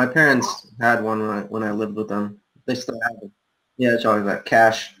a dog. My parents had one when I lived with them. They still have it. Yeah, it's always like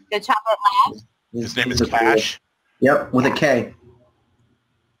Cash. The chocolate lab? His name is Cash? Yep, with a K.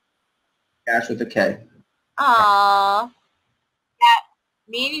 Cash with a K. Aww. Yeah,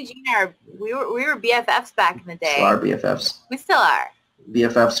 me and Eugene we were BFFs back in the day. Still are BFFs. We still are.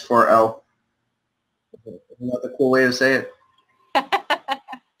 BFFs 4L. Isn't that the cool way to say it?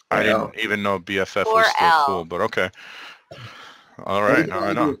 I didn't even know BFF was still cool, but okay. All right, now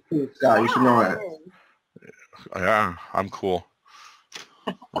I know. Scott, you should know that. Yeah, I'm cool.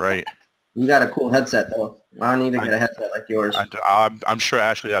 Right. You got a cool headset, though. I don't need to get a headset like yours. I'm sure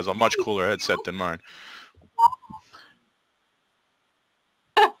Ashley has a much cooler headset than mine.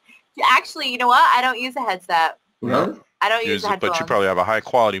 Actually, you know what? I don't use a headset. No? I don't use headphones. But you probably have a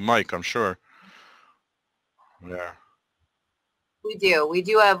high-quality mic, I'm sure. Yeah. We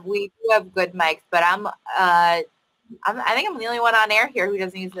do have good mics, but I think I'm the only one on air here who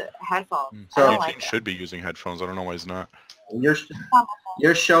doesn't use headphones. So Eugene should be using headphones. I don't know why he's not.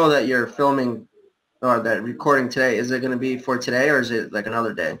 Your show that you're filming or that recording today, is it going to be for today or is it like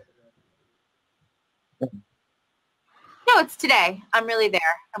another day? No, it's today. I'm really there.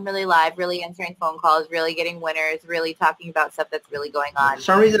 I'm really live, really answering phone calls, really getting winners, really talking about stuff that's really going on. For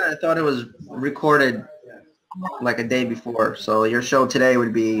some reason, I thought it was recorded like a day before. So your show today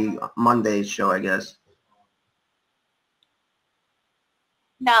would be Monday's show, I guess.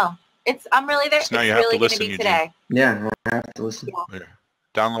 No, I'm really there. So now it's you have really to listen, going to be Eugene. today. Yeah, I have to listen. Yeah.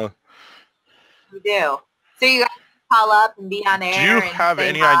 Download. We do. So you guys call up and be on air. Do you have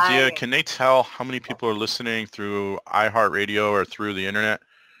any idea? Can they tell how many people are listening through iHeart Radio or through the internet?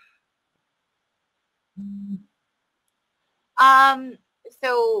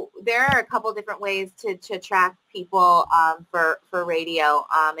 So there are a couple different ways to track people for radio.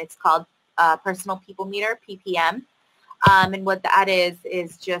 It's called Personal People Meter, PPM. And what that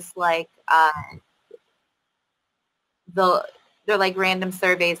is just like they're like random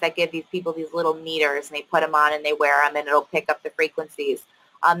surveys that give these people these little meters, and they put them on and they wear them, and it'll pick up the frequencies.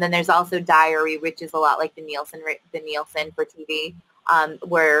 Then there's also Diary, which is a lot like the Nielsen for TV,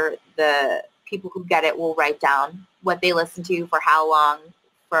 where the people who get it will write down what they listened to, for how long,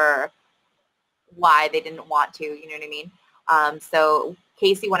 for why they didn't want to, you know what I mean? So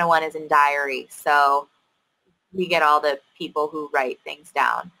Casey 101 is in Diary, so we get all the people who write things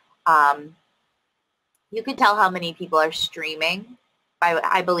down. You can tell how many people are streaming.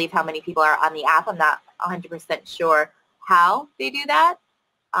 I believe how many people are on the app. I'm not 100% sure how they do that,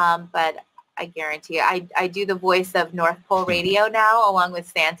 but I guarantee you. I do the voice of North Pole Radio now along with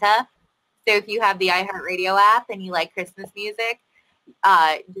Santa. So if you have the iHeart Radio app and you like Christmas music,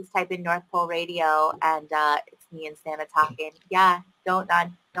 just type in North Pole Radio, and it's me and Santa talking. Yeah, don't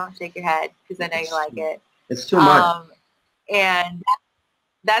shake your head because I know you like it. It's too much. And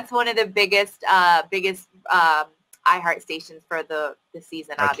that's one of the biggest iHeart stations for the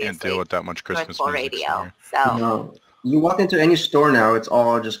season, obviously. I can't deal with that much Christmas music. Radio. So no. You walk into any store now, it's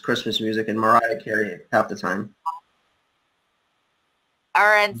all just Christmas music and Mariah Carey half the time. Or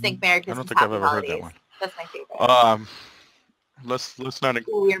NSYNC Merry Christmas. I don't think I've ever heard that one. That's my favorite. Let's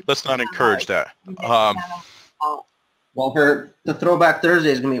not encourage that. Well, the Throwback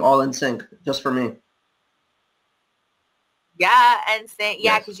Thursday is gonna be all in sync just for me. Yeah, NSYNC.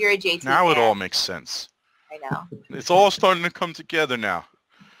 Yeah, because you're a JT. Now fan. It all makes sense. I know. It's all starting to come together now.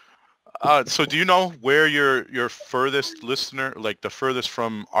 So do you know where your furthest listener, like the furthest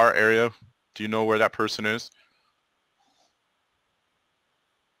from our area, do you know where that person is?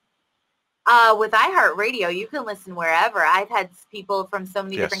 With iHeart Radio, you can listen wherever. I've had people from so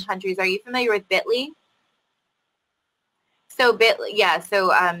many different countries. Are you familiar with Bitly? So Bitly, yeah.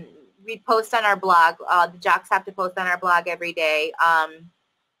 So we post on our blog. The jocks have to post on our blog every day.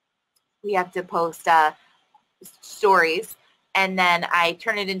 We have to post stories, and then I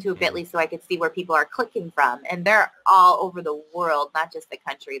turn it into a Bitly so I could see where people are clicking from. And they're all over the world, not just the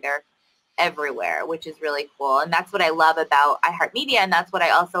country. They're everywhere, which is really cool. And that's what I love about iHeartMedia, and that's what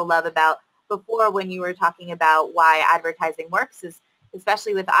I also love about before when you were talking about why advertising works is,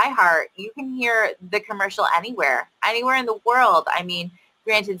 especially with iHeart, you can hear the commercial anywhere in the world. I mean,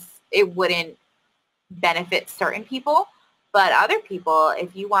 granted, it wouldn't benefit certain people, but other people,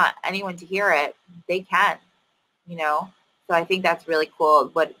 if you want anyone to hear it, they can, you know? So I think that's really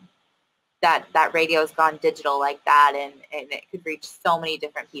cool, but that radio has gone digital like that, and it could reach so many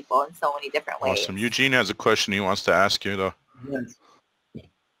different people in so many different ways. Awesome. Eugene has a question he wants to ask you, though. Yes.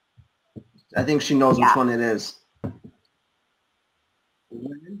 I think she knows which one it is.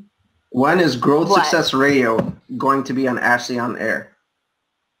 When is Growth Success Radio going to be on Ashley on Air?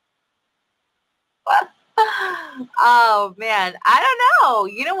 Oh, man. I don't know.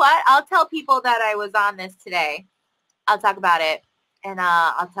 You know what? I'll tell people that I was on this today. I'll talk about it, and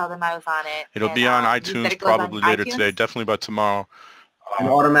I'll tell them I was on it. It'll be on iTunes probably later today, definitely by tomorrow. And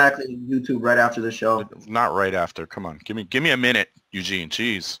automatically YouTube right after the show. Not right after. Come on. Give me a minute, Eugene.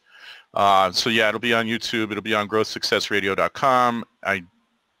 Jeez. So yeah, it'll be on YouTube. It'll be on growthsuccessradio.com.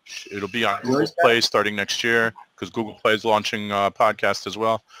 It'll be on Google Play starting next year, because Google Play is launching podcast as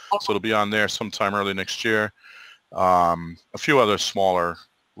well. So it'll be on there sometime early next year. A few other smaller,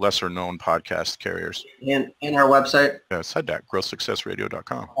 lesser known podcast carriers. And our website? Yeah, I said that,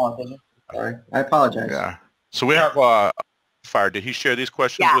 growthsuccessradio.com. Oh, sorry. I apologize. Yeah. So we have Fire. Did he share these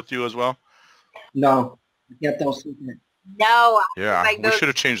questions with you as well? No. Get those secret. No. Yeah, like we should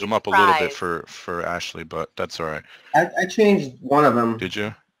have changed them up a little bit for Ashley, but that's all right. I changed one of them. Did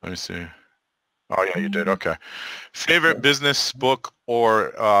you? Let me see. Oh, yeah, you did. Okay. Favorite business book,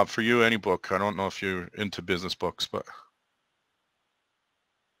 or for you, any book? I don't know if you're into business books, but.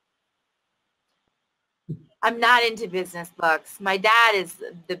 I'm not into business books. My dad is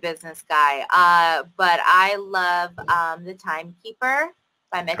the business guy, but I love The Timekeeper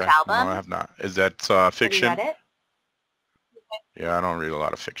by Mitch Albom. No, I have not. Is that fiction? Have you read it? Yeah, I don't read a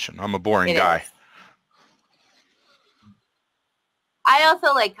lot of fiction. I'm a boring guy. Is. I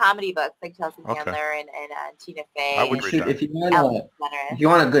also like comedy books like Chelsea Handler and Tina Fey. I would read that. If you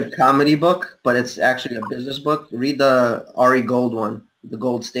want a good comedy book, but it's actually a business book, read the Ari Gold one, The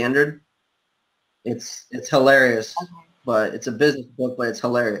Gold Standard. It's hilarious, but it's a business book, but it's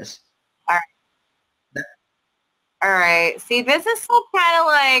hilarious. All right. See, business book kind of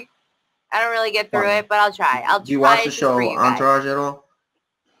like, I don't really get through it, but I'll try. Do you watch the show Entourage at all?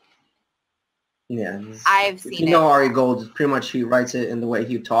 Yeah. I've seen it. You know Ari Gold, pretty much he writes it in the way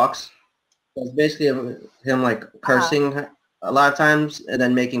he talks. So it's basically him like cursing a lot of times and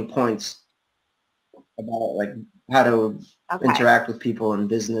then making points about like how to interact with people in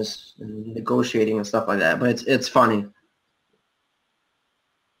business and negotiating and stuff like that. But it's funny.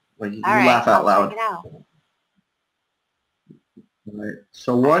 Like you laugh out loud. Check it out. All right.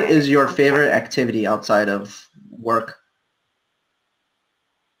 So what is your favorite activity outside of work?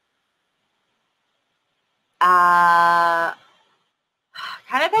 Kind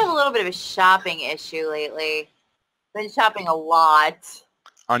of have a little bit of a shopping issue lately. Been shopping a lot.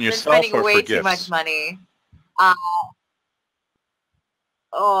 On yourself spending or way for too gifts? much money.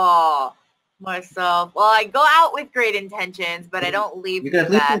 Myself. Well, I go out with great intentions, but I don't leave. You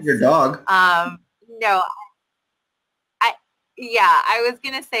can leave with your dog. No. I was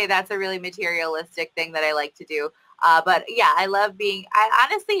gonna say that's a really materialistic thing that I like to do. But yeah, I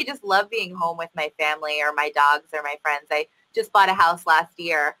honestly just love being home with my family or my dogs or my friends. I just bought a house last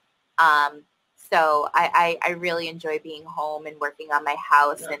year. So I really enjoy being home and working on my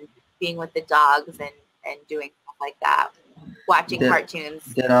house and being with the dogs and doing stuff like that. Watching cartoons.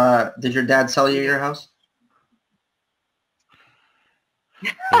 Did your dad sell you your house?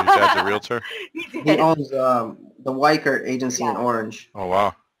 Your dad's a realtor? He owns the Weicker agency in Orange. Oh,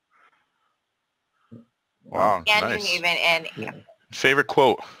 wow. Wow, and nice. New Haven and Favorite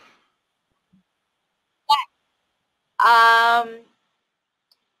quote? I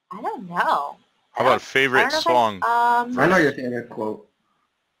don't know. How about a favorite song? I know your favorite quote.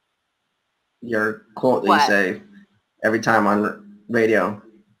 Your quote that you say every time on radio.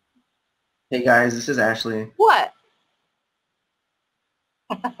 Hey guys, this is Ashley. What?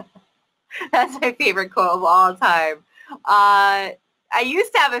 That's my favorite quote of all time. I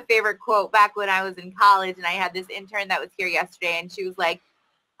used to have a favorite quote back when I was in college, and I had this intern that was here yesterday, and she was like,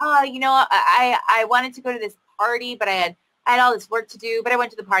 I wanted to go to this party, but I had all this work to do, but I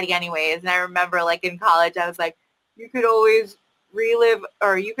went to the party anyways. And I remember, like, in college, I was like, you could always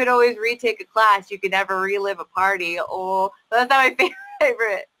retake a class. You could never relive a party. Oh, that's not my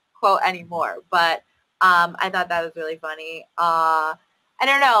favorite quote anymore. But I thought that was really funny. I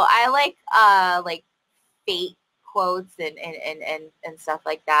don't know. I like fate quotes and stuff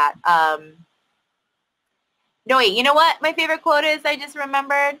like that. No, wait, you know what my favorite quote is? I just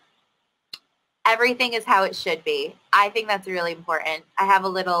remembered. Everything is how it should be. I think that's really important. I have a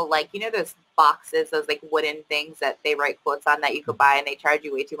little, like, you know those boxes, those like wooden things that they write quotes on that you could buy and they charge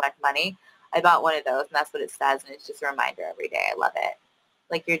you way too much money. I bought one of those and that's what it says, and it's just a reminder every day. I love it.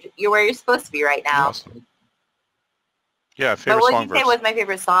 Like you're where you're supposed to be right now. Awesome. Yeah, favorite but what song did you say verse. was my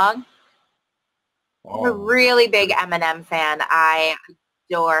favorite song? Oh. I'm a really big Eminem fan. I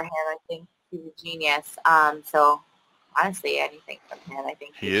adore him. I think he's a genius. So honestly, anything from him, I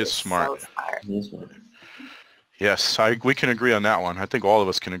think He is smart. So smart. He is smart. Yes, we can agree on that one. I think all of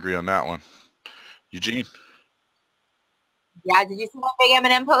us can agree on that one. Eugene? Yeah, did you see my big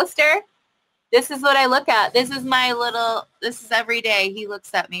Eminem poster? This is what I look at. This is my little, this is every day. He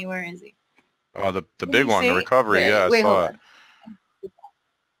looks at me. Where is he? Oh, the big one, the recovery. Wait, yeah, I saw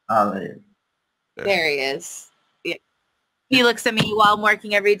it. There he is. Yeah. He looks at me while I'm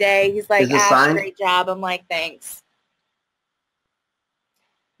working every day. He's like, Is it Ash, signed? great job. I'm like, thanks.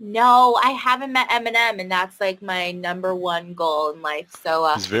 No, I haven't met Eminem, and that's like my number one goal in life. So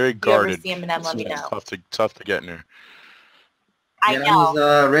He's very if you ever guarded. see Eminem, let me know. Tough to get near. I Get know. on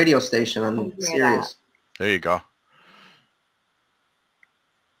his radio station on hear Sirius. There you go.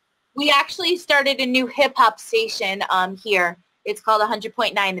 We actually started a new hip hop station here. It's called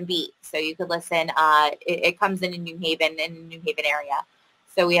 100.9 The Beat. So you could listen. It comes in New Haven, area.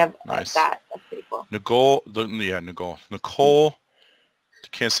 So we have Nice. that. That's pretty cool. Nicole. Nicole.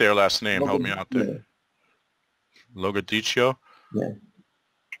 Can't say her last name. Help me out there. Yeah. Logadiccio. Yeah.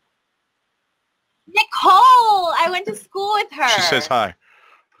 Nicole! I went to school with her. She says hi.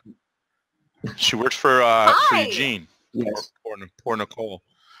 She works for Eugene. Yes. Poor Nicole.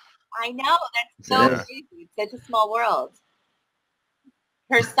 I know. That's so Yeah. crazy. It's such a small world.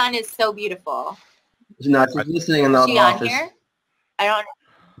 Her son is so beautiful. She's listening in the Is she office. on here? I don't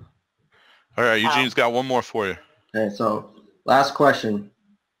know. All right, Eugene's got one more for you. Okay, so last question.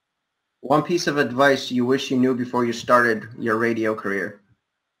 One piece of advice you wish you knew before you started your radio career.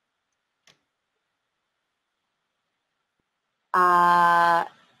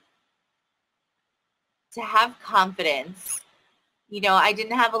 To have confidence. You know, I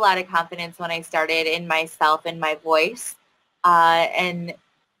didn't have a lot of confidence when I started in myself and my voice. And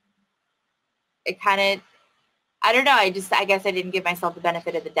it kind of, I don't know, I guess I didn't give myself the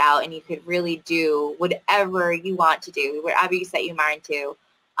benefit of the doubt, and you could really do whatever you want to do, whatever you set your mind to,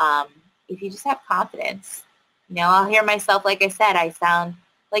 if you just have confidence. You know, I'll hear myself, like I said, I sound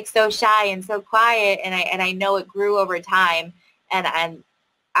like so shy and so quiet, and I know it grew over time, and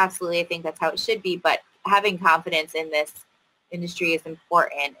absolutely I think that's how it should be, but having confidence in this industry is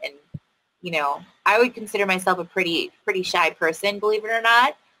important. And, you know, I would consider myself a pretty shy person, believe it or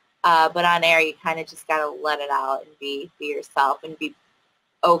not. But on air, you kind of just got to let it out and be yourself and be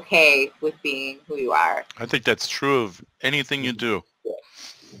okay with being who you are. I think that's true of anything you do.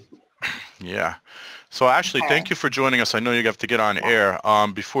 Yeah. So Ashley, thank you for joining us. I know you have to get on air.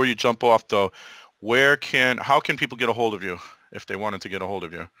 Before you jump off though, how can people get a hold of you if they wanted to get a hold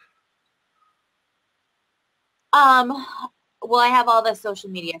of you? Well, I have all the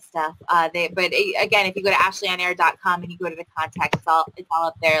social media stuff. Again, if you go to ashleyOnAir.com and you go to the contact, it's all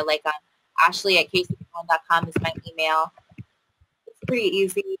up there. Like Ashley@casey1.com is my email. It's pretty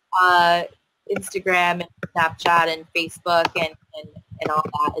easy. Instagram and Snapchat and Facebook and all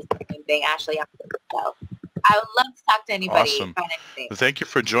that is the same thing. Ashley. So I would love to talk to anybody about anything. Thank you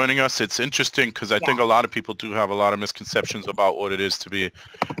for joining us. It's interesting because I think a lot of people do have a lot of misconceptions about what it is to be a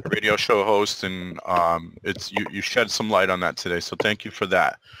radio show host, and you shed some light on that today. So thank you for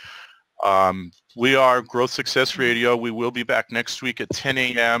that. We are Growth Success Radio. We will be back next week at 10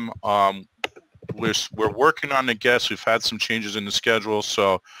 a.m. We're working on the guests. We've had some changes in the schedule.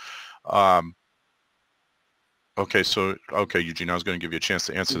 So, okay, Eugene, I was going to give you a chance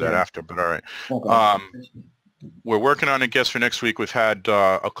to answer that after, but all right. Okay. We're working on a guest for next week. We've had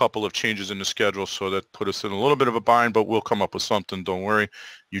a couple of changes in the schedule, so that put us in a little bit of a bind, but we'll come up with something. Don't worry.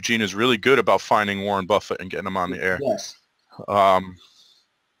 Eugene is really good about finding Warren Buffett and getting him on the air. Yes. I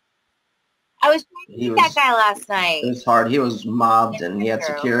was trying to meet that guy last night. It was hard. He was mobbed, and he had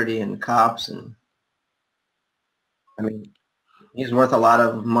security and cops, and I mean, he's worth a lot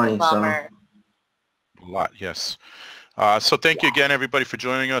of money. Bummer. A lot, yes. So thank you again, everybody, for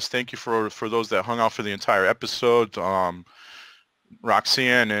joining us. Thank you for those that hung out for the entire episode.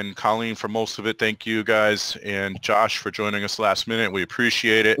 Roxanne and Colleen for most of it. Thank you, guys. And Josh for joining us last minute. We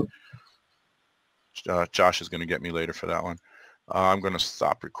appreciate it. Josh is going to get me later for that one. I'm going to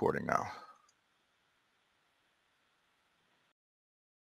stop recording now.